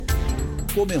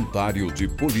Comentário de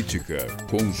política,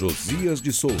 com Josias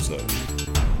de Souza.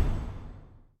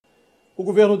 O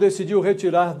governo decidiu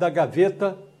retirar da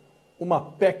gaveta uma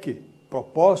PEC,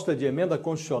 proposta de emenda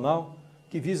constitucional,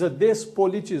 que visa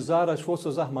despolitizar as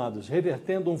Forças Armadas,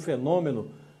 revertendo um fenômeno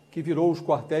que virou os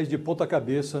quartéis de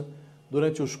ponta-cabeça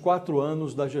durante os 4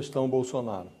 anos da gestão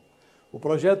Bolsonaro. O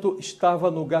projeto estava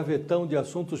no gavetão de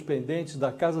assuntos pendentes da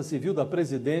Casa Civil da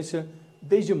Presidência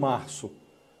desde março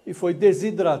e foi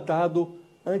desidratado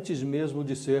antes mesmo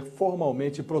de ser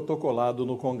formalmente protocolado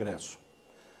no Congresso.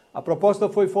 A proposta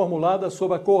foi formulada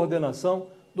sob a coordenação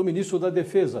do ministro da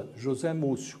Defesa, José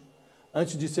Múcio.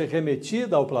 Antes de ser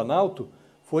remetida ao Planalto,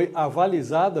 foi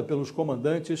avalizada pelos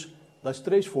comandantes das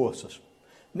 3 forças.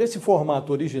 Nesse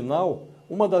formato original,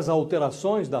 uma das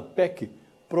alterações da PEC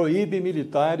proíbe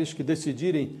militares que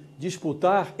decidirem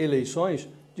disputar eleições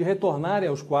de retornarem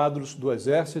aos quadros do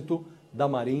Exército, da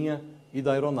Marinha e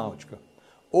da Aeronáutica.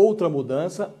 Outra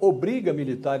mudança obriga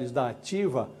militares da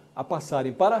ativa a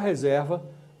passarem para a reserva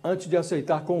antes de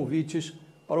aceitar convites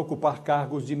para ocupar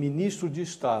cargos de ministro de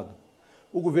Estado.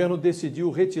 O governo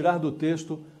decidiu retirar do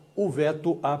texto o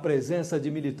veto à presença de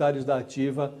militares da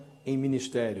ativa em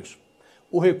ministérios.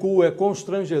 O recuo é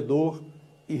constrangedor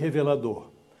e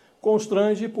revelador.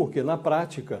 Constrange porque, na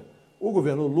prática, o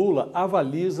governo Lula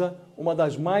avaliza uma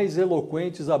das mais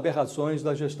eloquentes aberrações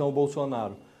da gestão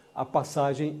Bolsonaro, a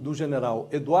passagem do general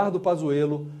Eduardo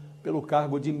Pazuellos pelo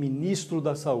cargo de ministro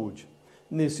da Saúde.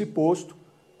 Nesse posto,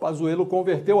 Pazuellos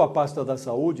converteu a pasta da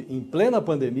saúde, em plena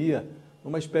pandemia,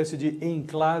 numa espécie de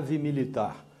enclave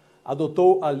militar.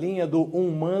 Adotou a linha do um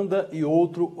manda e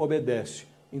outro obedece,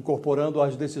 incorporando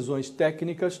às decisões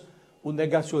técnicas o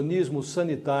negacionismo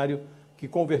sanitário que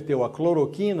converteu a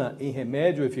cloroquina em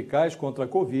remédio eficaz contra a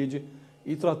Covid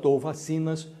e tratou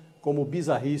vacinas como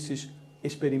bizarrices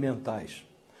experimentais.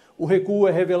 O recuo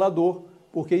é revelador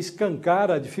porque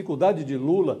escancara a dificuldade de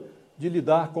Lula de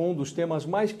lidar com um dos temas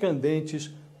mais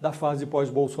candentes da fase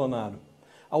pós-Bolsonaro.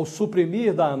 Ao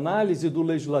suprimir da análise do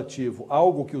Legislativo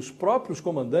algo que os próprios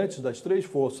comandantes das 3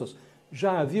 forças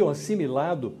já haviam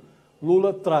assimilado,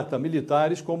 Lula trata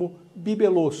militares como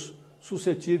bibelôs,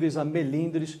 suscetíveis a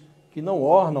melindres que não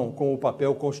ornam com o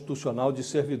papel constitucional de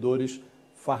servidores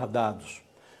fardados.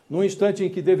 No instante em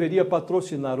que deveria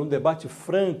patrocinar um debate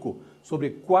franco sobre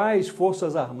quais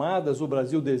forças armadas o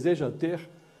Brasil deseja ter,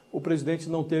 o presidente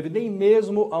não teve nem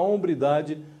mesmo a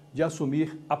hombridade de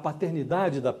assumir a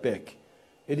paternidade da PEC.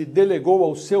 Ele delegou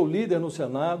ao seu líder no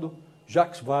Senado,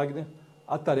 Jacques Wagner,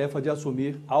 a tarefa de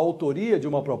assumir a autoria de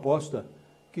uma proposta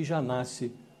que já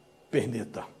nasce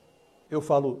perneta. Eu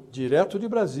falo direto de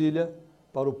Brasília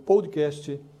para o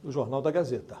podcast do Jornal da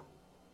Gazeta.